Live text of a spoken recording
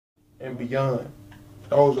and beyond.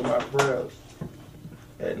 Those are my prayers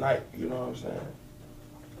at night, you know what I'm saying?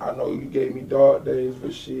 I know you gave me dark days,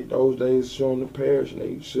 but shit, those days show them to perish,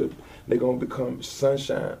 and they gonna become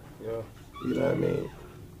sunshine. Yeah. You know what I mean?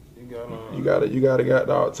 You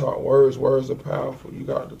gotta talk words. Words are powerful. You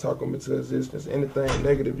got to talk them into existence. Anything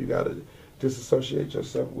negative, you gotta disassociate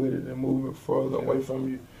yourself with it and move it further away from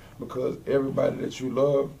you, because everybody that you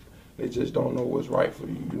love, they just don't know what's right for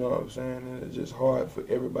you. You know what I'm saying? And it's just hard for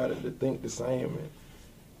everybody to think the same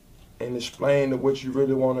and explain to what you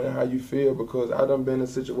really want and how you feel, because I done been in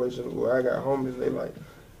situations where I got homies, they like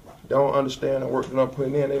don't understand the work that I'm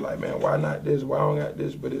putting in. They like, man, why not this? Why I don't got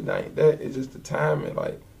this? But it ain't that. It's just the timing.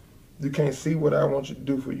 Like, you can't see what I want you to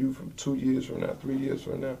do for you from 2 years from now, 3 years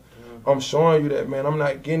from now. I'm showing you that, man. I'm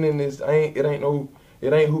not getting in this. It ain't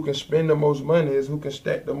who can spend the most money. It's who can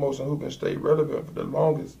stack the most and who can stay relevant for the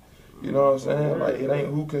longest. You know what I'm saying? Like, it ain't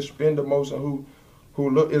who can spend the most and who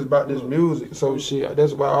look. It's about this music. So shit,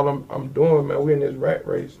 that's why all I'm doing, man. We in this rat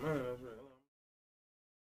race.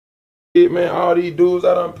 Yeah, man, all these dudes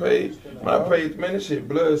I done paid. I paid, man, this shit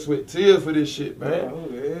blood, sweat, tears for this shit, man.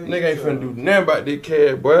 Nigga ain't finna do nothing about this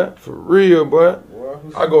cash, boy. For real, boy.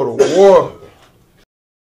 I go to war.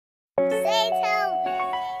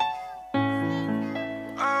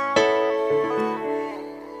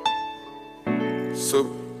 So, you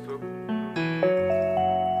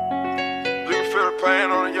can feel the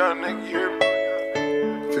pain on a young nigga, you hear me?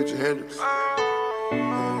 Future Hendrix.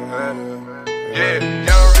 Yeah,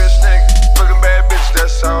 young rich nigga, looking bad bitch,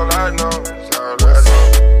 that's all I know.